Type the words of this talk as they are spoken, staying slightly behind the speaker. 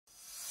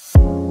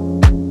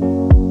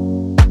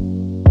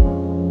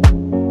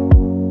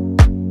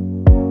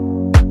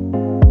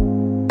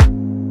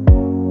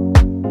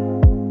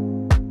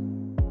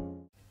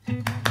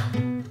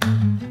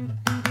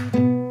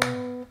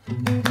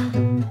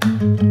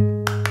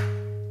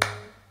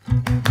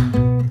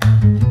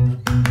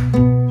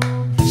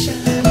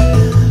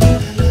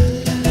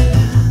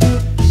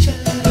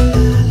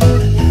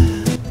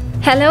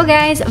Hello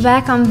guys,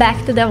 welcome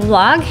back to the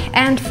vlog,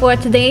 and for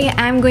today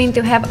I'm going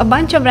to have a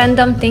bunch of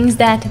random things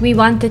that we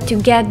wanted to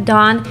get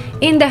done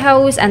in the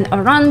house and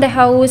around the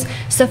house.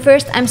 So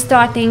first I'm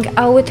starting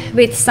out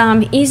with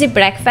some easy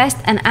breakfast,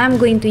 and I'm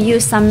going to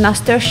use some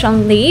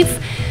nasturtium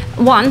leaf.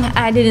 One,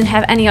 I didn't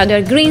have any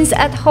other greens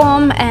at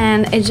home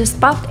and it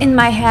just popped in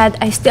my head.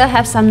 I still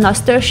have some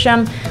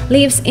nasturtium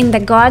leaves in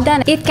the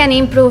garden. It can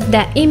improve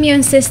the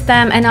immune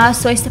system and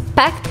also it's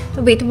packed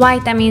with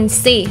vitamin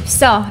C,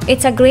 so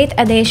it's a great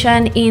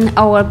addition in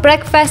our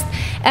breakfast.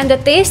 And the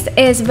taste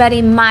is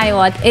very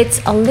mild.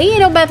 It's a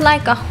little bit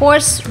like a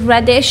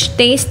horseradish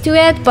taste to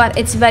it, but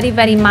it's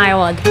very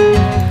mild.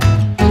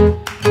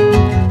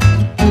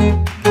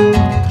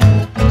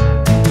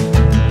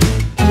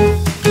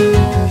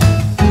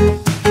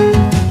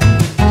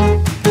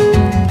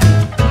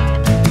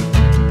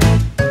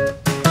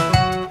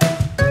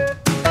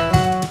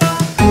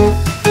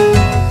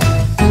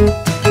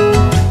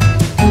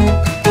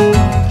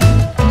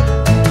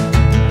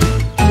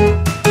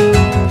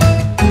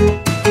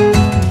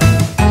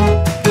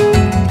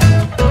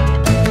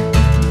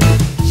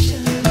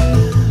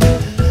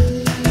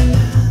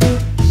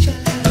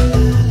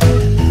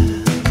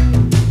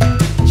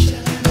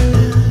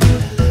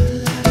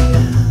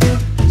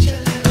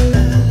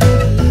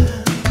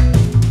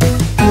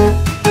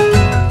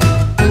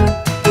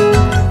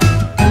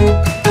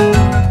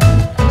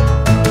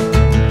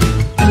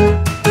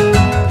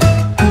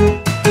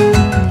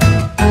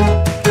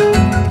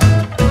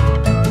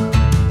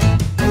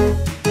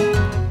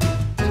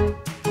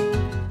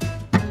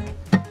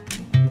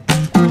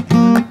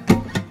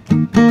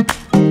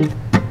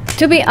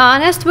 To be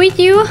honest with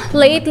you,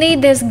 lately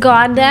this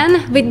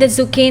garden with the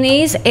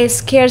zucchinis, it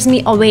scares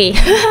me away.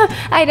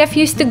 I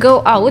refuse to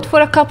go out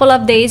for a couple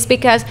of days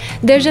because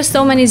there's just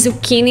so many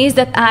zucchinis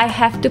that I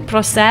have to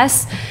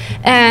process,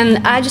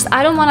 and I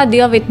don't want to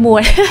deal with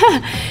more.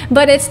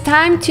 But it's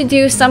time to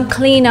do some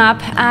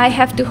cleanup. I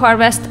have to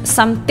harvest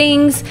some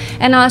things,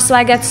 and also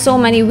I got so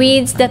many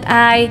weeds that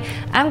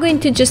I'm going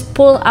to just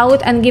pull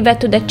out and give it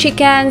to the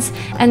chickens,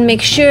 and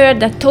make sure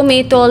the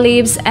tomato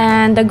leaves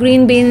and the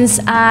green beans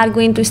are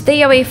going to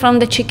stay away from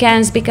the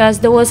chickens because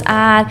those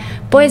are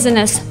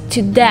poisonous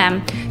to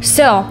them.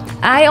 So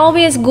I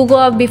always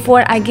Google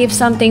before I give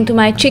something to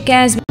my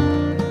chickens.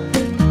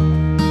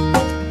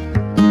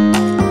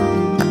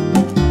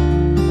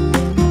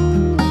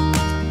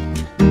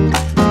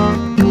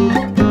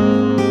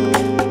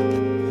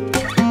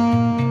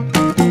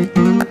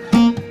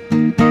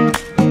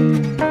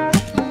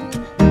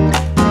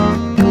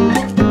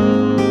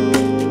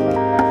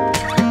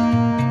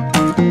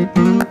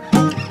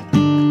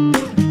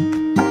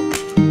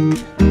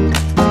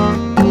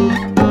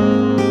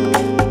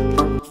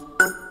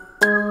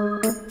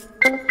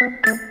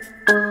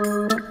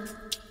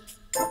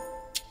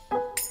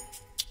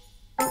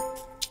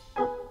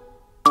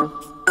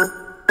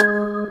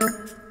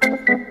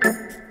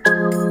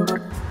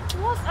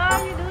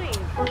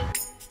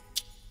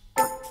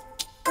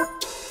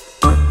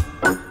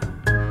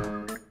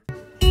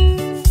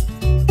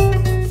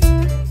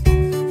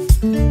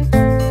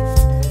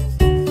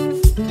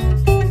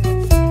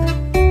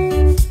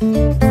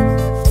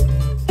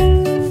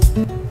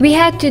 We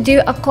had to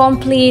do a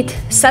complete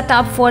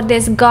setup for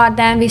this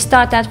garden. We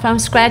started from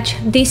scratch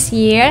this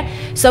year,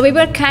 so we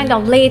were kind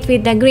of late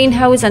with the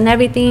greenhouse and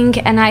everything,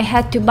 and I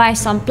had to buy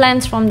some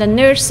plants from the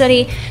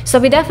nursery. So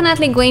we're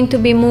definitely going to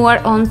be more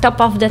on top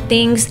of the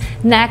things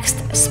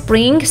next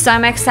spring, so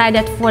I'm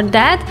excited for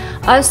that.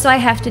 Also, I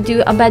have to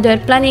do a better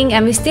planning,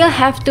 and we still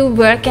have to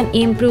work and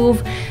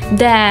improve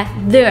the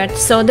dirt.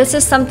 So this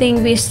is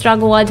something we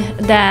struggled,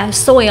 the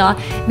soil.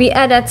 We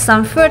added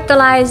some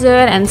fertilizer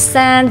and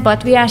sand,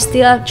 but we are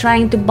still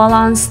trying to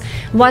balance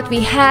what we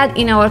had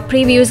in our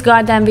previous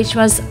garden, which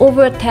was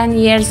over 10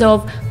 years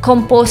of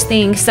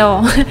composting.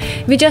 So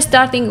we're just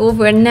starting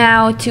over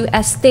now to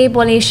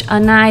establish a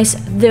nice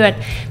dirt.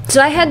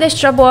 So I had this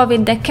trouble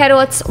with the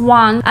carrots.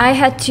 One, I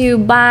had to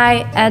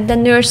buy at the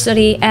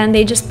nursery, and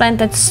they just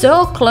planted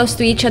so close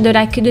to each other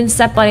I couldn't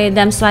separate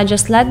them, so I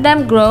just let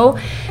them grow,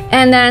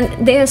 and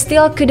then they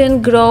still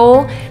couldn't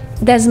grow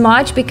as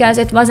much because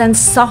it wasn't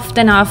soft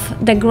enough,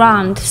 the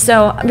ground.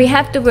 So we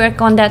have to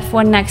work on that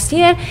for next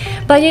year.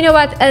 But you know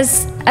what,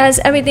 as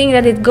everything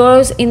that it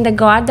grows in the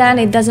garden,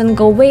 it doesn't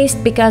go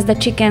waste because the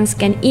chickens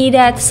can eat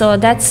it. So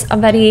that's a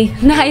very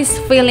nice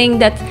feeling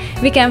that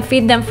we can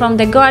feed them from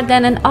the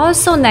garden. And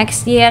also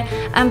next year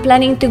I'm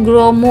planning to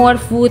grow more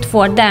food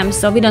for them,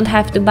 so we don't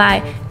have to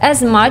buy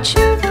as much.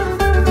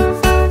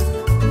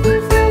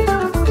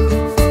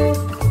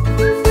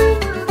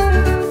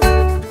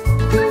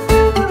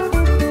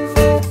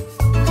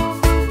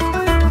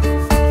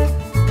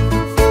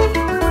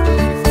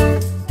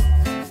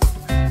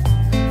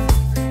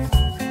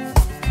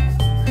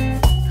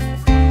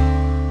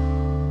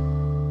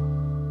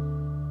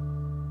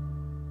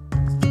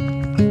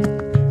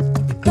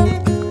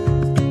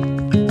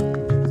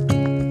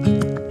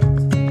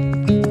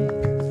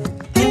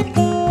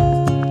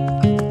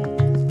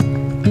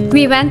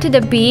 We went to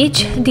the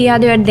beach the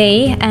other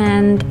day,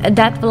 and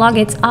that vlog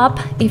is up.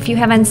 If you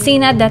haven't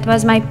seen it, that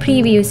was my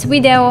previous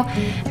video.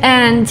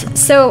 And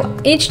so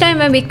each time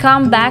when we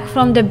come back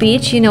from the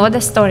beach, you know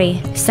the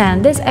story.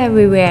 Sand is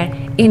everywhere.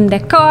 In the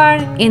car,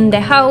 in the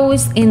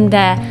house, in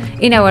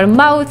our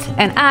mouth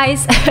and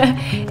eyes.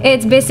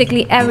 It's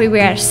basically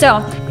everywhere.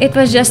 So it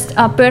was just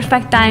a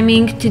perfect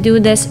timing to do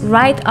this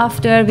right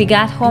after we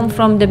got home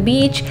from the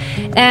beach.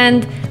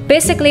 And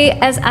basically,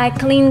 as I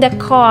clean the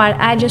car,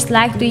 I just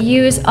like to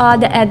use all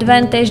the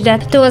advantage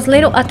that those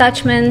little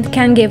attachments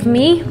can give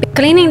me.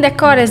 Cleaning the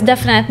car is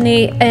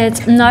definitely,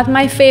 it's not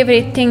my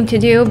favorite thing to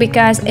do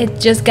because it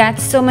just got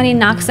so many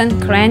nooks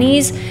and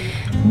crannies.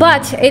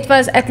 But it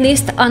was at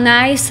least a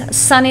nice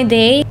sunny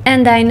day,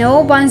 and I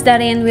know once the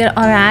rain will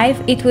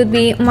arrive, it would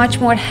be much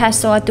more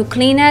hassle to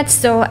clean it,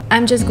 so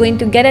I'm just going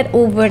to get it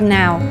over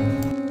now.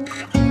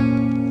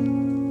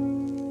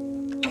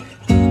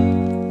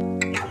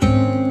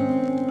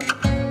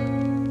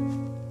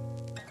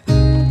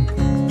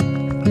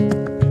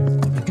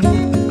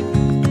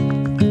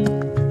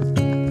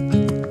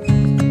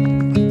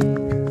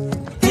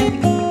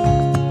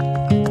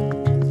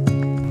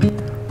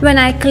 When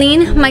I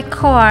clean my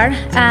car,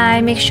 I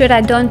make sure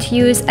I don't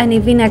use any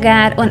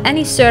vinegar on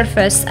any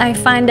surface. I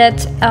find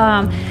that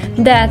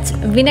that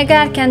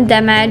vinegar can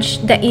damage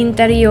the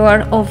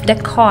interior of the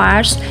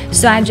cars,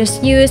 so I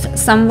just use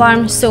some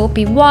warm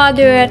soapy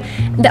water.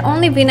 The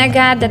only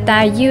vinegar that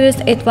I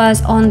used, it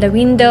was on the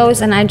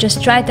windows, and I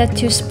just tried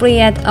to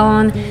spray it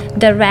on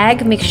the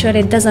rag, make sure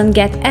it doesn't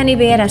get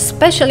anywhere,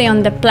 especially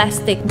on the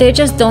plastic. They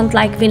just don't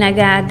like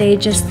vinegar. They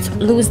just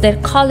lose their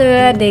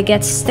color, they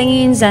get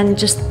stains, and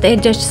they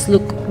just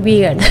look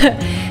weird.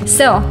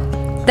 So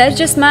that's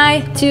just my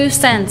 2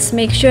 cents.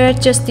 Make sure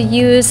just to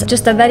use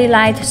just a very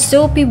light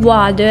soapy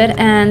water,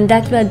 and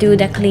that will do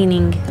the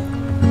cleaning.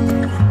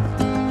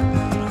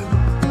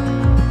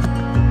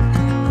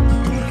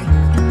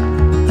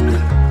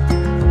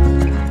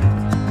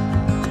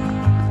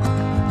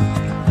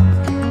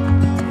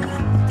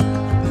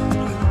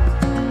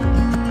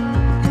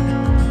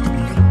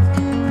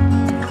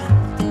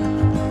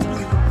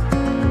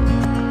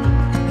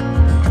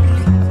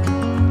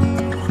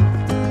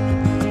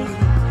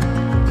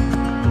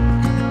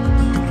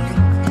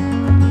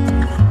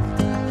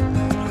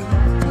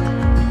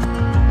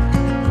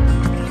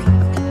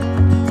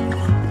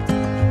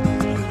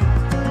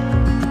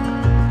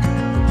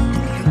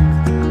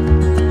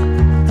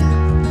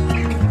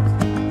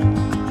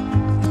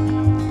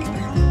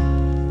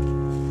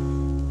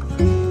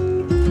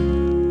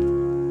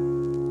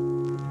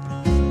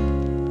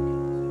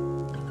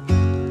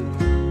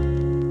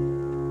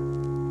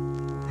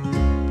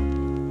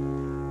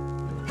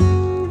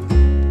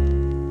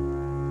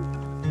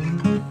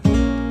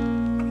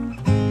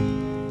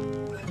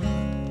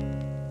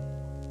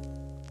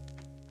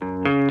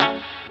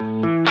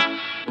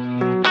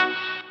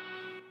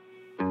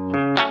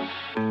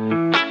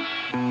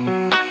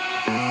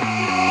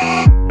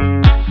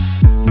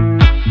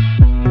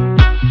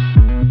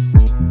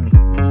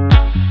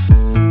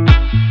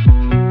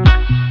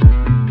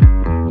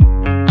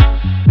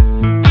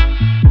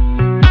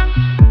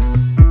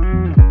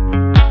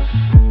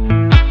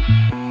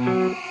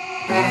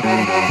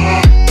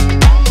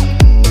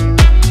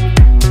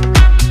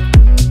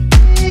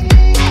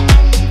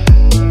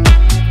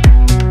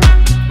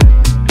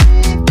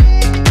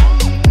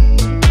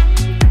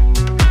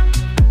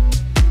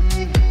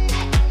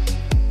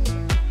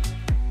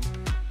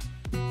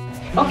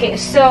 Okay,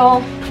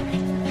 so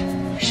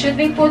should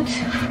we put...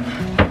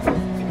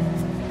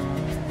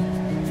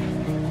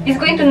 It's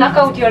going to knock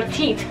out your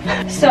teeth.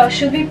 So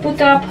should we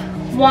put up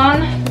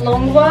one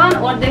long one,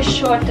 or the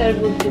shorter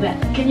would do it?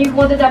 Can you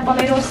hold it up a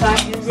little so I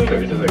can see? Okay,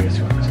 I guess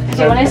you want to.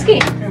 Do you want to ski? I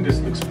think this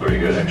looks pretty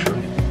good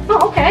actually.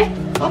 Oh, okay,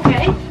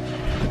 okay.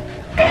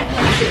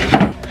 Let's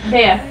see.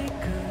 There.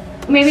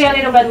 Maybe a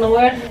little bit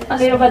lower, a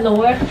little bit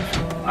lower.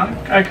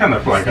 I kind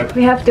of like it.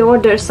 We have to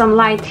order some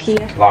light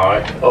here.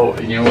 Light? Oh,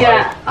 you know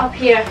Yeah, up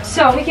here.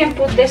 So we can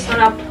put this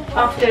one up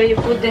after you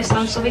put this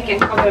one, so we can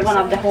cover one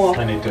of the holes.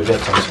 I need to get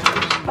some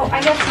screws. Oh,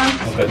 I got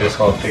some. Look at this,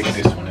 how thick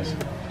this one is.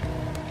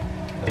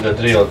 The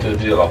drill to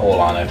drill a hole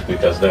on it,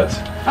 because that's...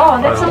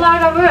 Oh, that's a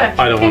lot of work.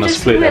 I don't want to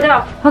split it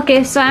up.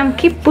 Okay, so I'm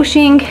keep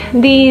pushing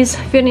these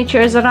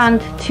furnitures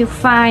around to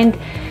find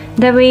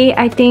the way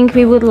I think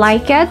we would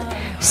like it.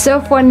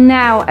 So for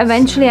now,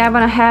 eventually I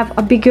want to have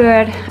a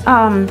bigger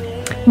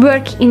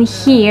work in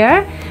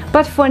here,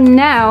 but for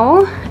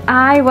now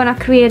I want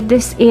to create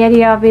this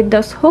area with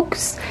those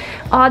hooks.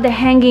 All the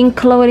hanging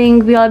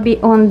clothing will be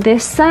on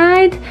this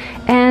side,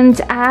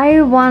 and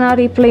I want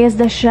to replace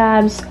the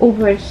shelves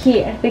over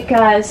here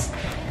because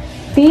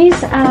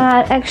these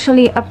are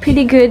actually a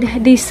pretty good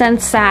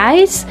decent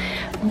size,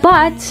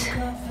 but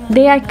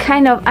they are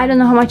kind of, I don't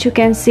know how much you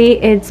can see,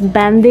 it's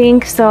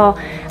bending, so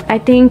I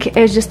think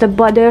it's just a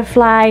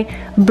butterfly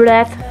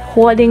breath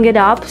holding it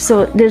up,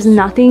 so there's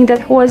nothing that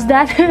holds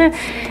that.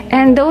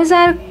 And those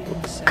are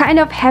kind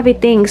of heavy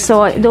things,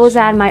 so those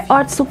are my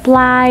art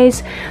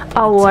supplies,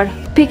 our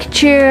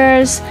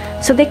pictures,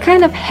 so they're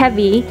kind of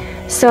heavy.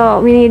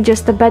 so we need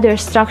just a better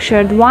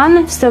structured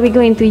one. So we're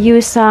going to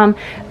use some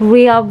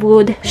real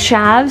wood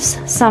shelves,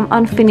 some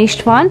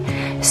unfinished one,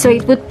 so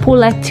it would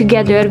pull it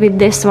together with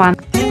this one.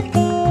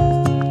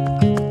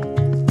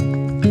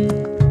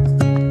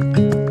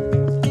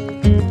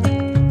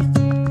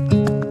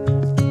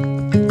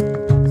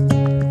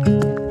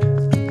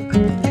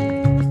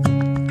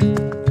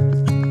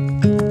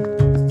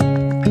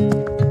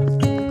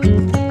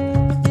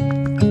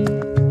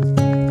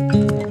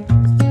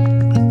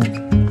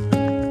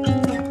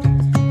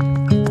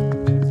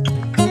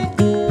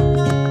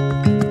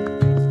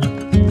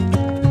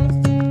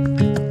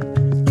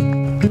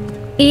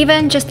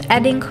 Even just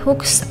adding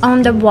hooks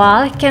on the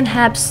wall can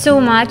help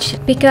so much,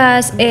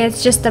 because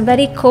it's just a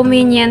very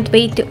convenient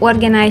way to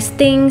organize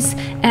things.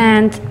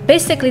 And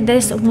basically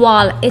this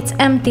wall, it's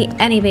empty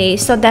anyway,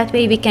 so that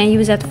way we can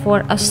use it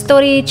for a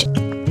storage.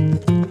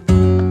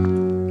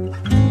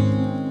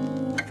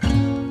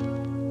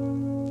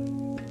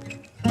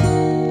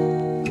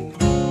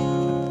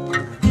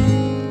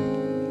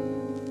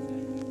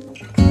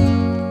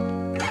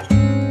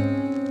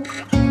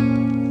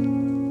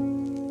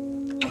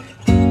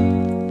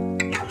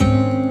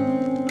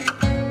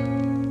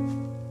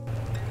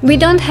 We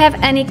don't have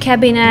any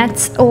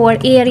cabinets or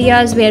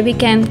areas where we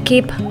can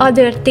keep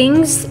other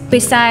things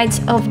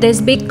besides of this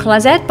big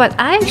closet, but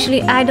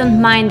I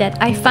don't mind that.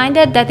 I find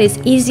that is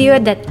easier,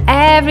 that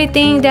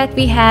everything that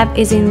we have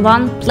is in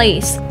one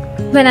place.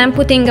 When I'm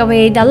putting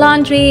away the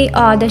laundry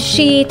or the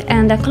sheet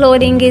and the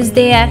clothing is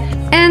there.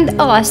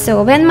 And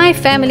also when my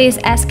family is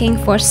asking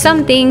for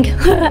something,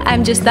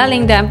 I'm just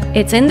telling them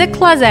it's in the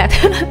closet.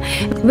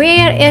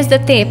 Where is the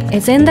tape?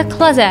 It's in the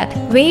closet.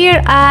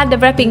 Where are the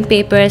wrapping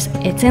papers?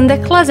 It's in the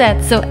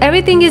closet. So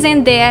everything is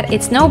in there.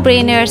 It's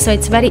no-brainer, so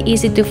it's very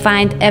easy to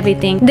find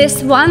everything.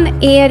 This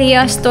one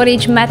area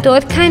storage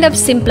method kind of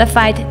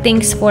simplified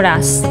things for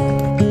us.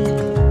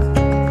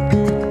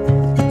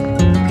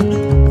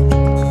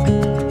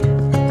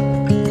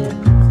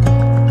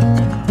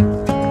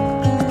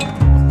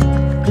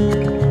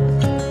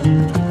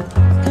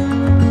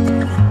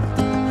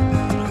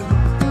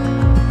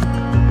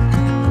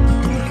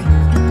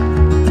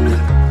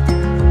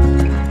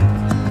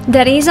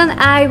 The reason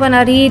I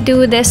wanna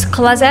redo this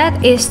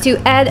closet is to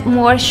add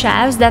more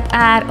shelves that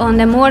are on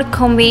a more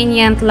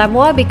convenient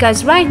level,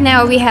 because right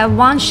now we have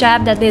one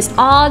shelf that is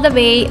all the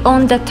way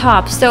on the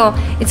top, so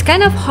it's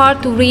kind of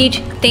hard to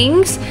reach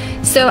things.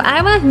 So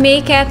I want to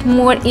make it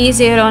more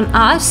easier on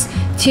us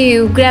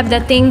to grab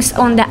the things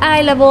on the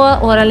eye level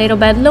or a little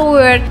bit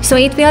lower, so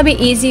it will be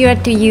easier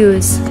to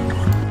use.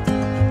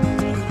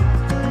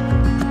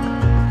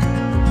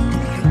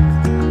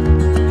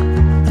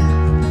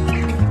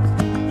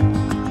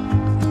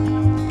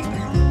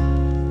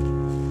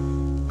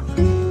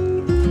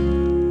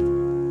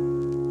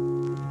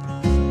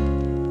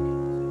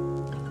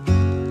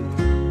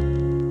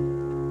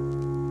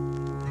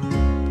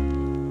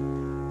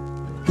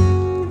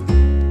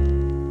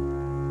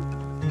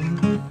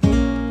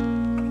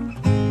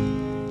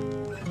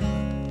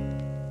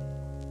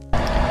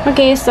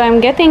 Okay, so I'm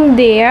getting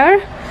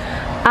there.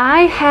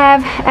 I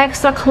have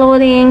extra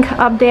clothing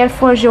up there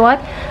for Jot.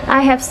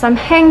 I have some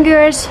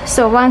hangers,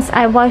 so once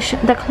I wash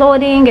the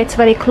clothing, it's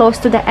very close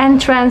to the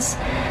entrance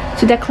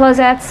to the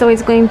closet, so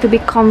it's going to be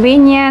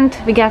convenient.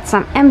 We got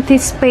some empty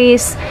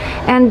space,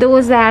 and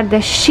those are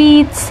the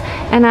sheets,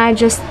 and I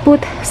just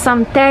put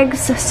some tags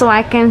so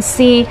I can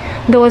see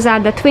those are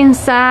the twin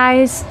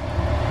size.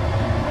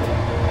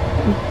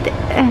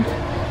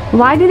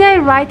 Why did I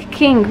write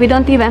king? We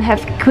don't even have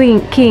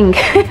king.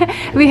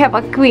 We have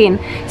a queen,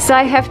 so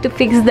I have to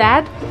fix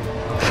that.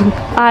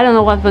 I don't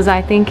know what was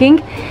I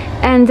thinking.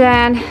 And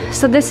then,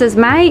 so this is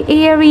my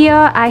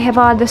area. I have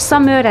all the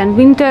summer and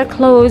winter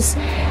clothes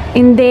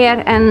in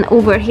there and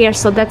over here,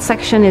 so that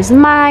section is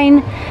mine,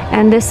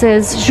 and this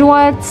is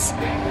Joat's,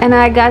 and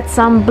I got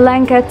some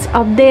blankets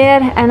up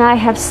there, and I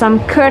have some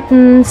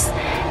curtains,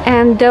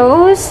 and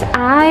those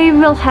I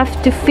will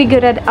have to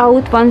figure it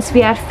out once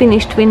we are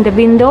finished with the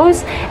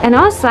windows. And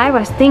also I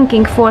was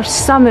thinking for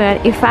summer,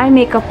 if I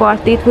make a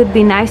party, it would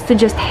be nice to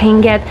just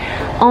hang it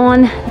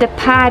on the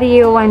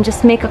patio and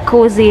just make a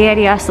cozy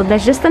area. So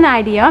that's just an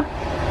idea.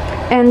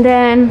 And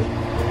then,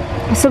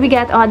 so we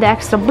got all the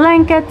extra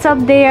blankets up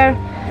there,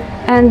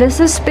 and this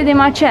is pretty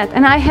much it.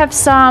 And I have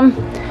some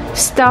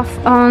stuff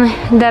on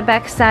the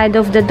back side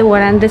of the door,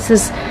 and this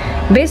is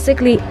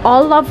basically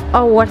all of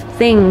our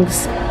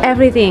things,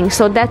 everything.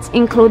 So that's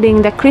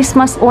including the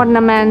Christmas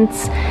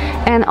ornaments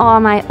and all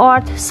my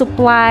art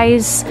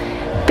supplies,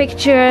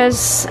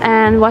 pictures,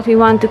 and what we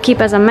want to keep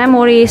as a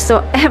memory. So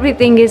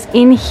everything is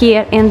in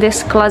here in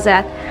this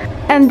closet.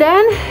 And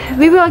then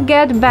we will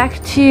get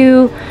back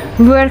to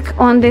work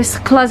on this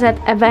closet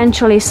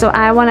eventually. So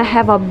I want to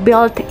have a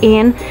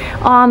built-in,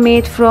 all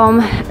made from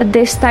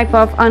this type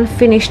of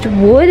unfinished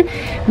wood.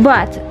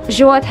 But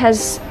Joat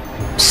has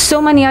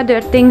so many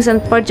other things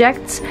and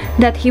projects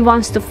that he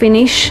wants to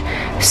finish,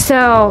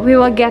 so we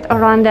will get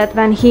around that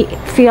when he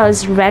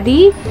feels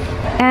ready.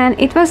 And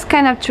it was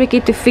kind of tricky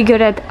to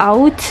figure it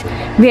out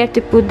where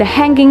to put the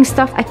hanging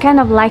stuff. I kind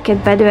of like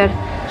it better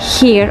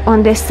here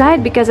on this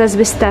side, because as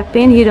we step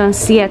in you don't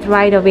see it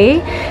right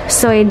away,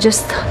 so it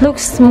just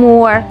looks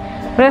more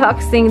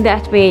relaxing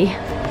that way.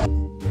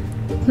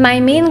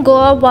 My main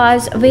goal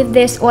was with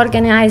this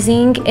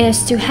organizing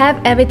is to have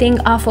everything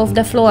off of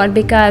the floor,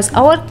 because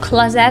our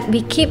closet,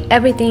 we keep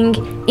everything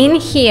in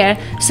here,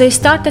 so it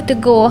started to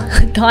go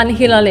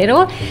downhill a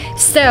little.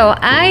 So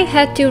I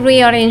had to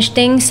rearrange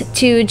things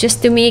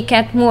to make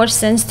it more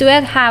sense to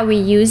it, how we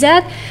use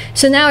it.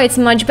 So now it's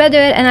much better,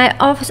 and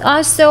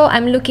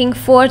I'm looking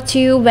forward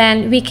to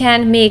when we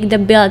can make the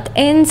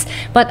built-ins,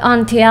 but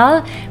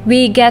until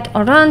we get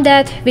around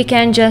that, we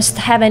can just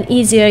have an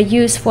easier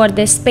use for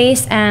this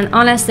space, and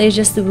honestly it's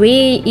just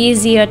way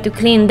easier to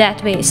clean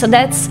that way. So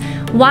that's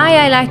why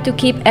I like to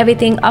keep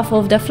everything off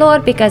of the floor,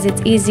 because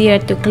it's easier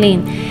to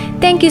clean.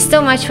 Thank you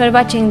so much for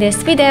watching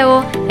this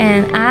video,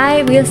 and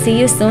I will see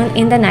you soon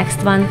in the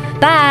next one.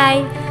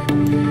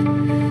 Bye!